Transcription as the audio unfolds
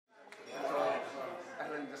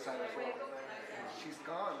she's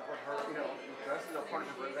gone, but her, dresses are part of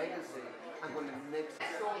her legacy. I'm going to mix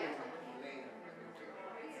so many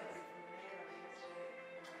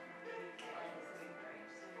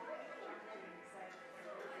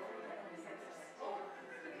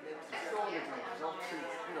not to,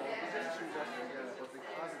 we just two dresses together, but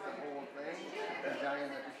because of the whole thing, and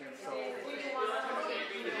Diana became so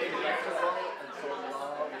electable and so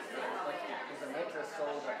loved, like, there's a necklace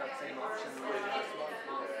sold at that same auction last month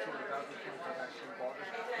for 200,000 Kim Kardashian bought it.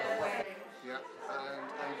 Yeah, and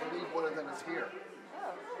I believe one of them is here.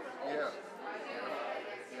 Oh. Yeah.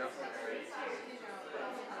 Yeah.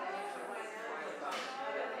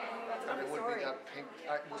 And it would be that pink.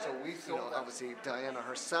 So we thought, obviously, Diana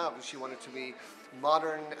herself, she wanted to be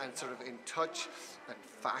modern and sort of in touch and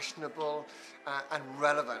fashionable and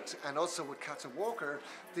relevant. And also with Catherine Walker,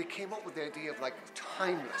 they came up with the idea of like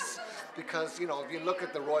timeless. Because, if you look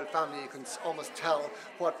at the royal family, you can almost tell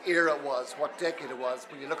what era it was, what decade it was,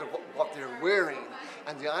 when you look at what they're wearing.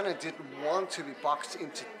 And Diana didn't want to be boxed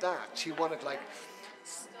into that. She wanted like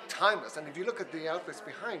timeless. And if you look at the outfits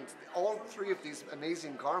behind, all three of these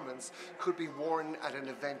amazing garments could be worn at an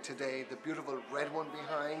event today. The beautiful red one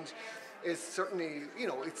behind is certainly,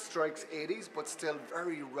 it strikes 80s, but still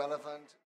very relevant.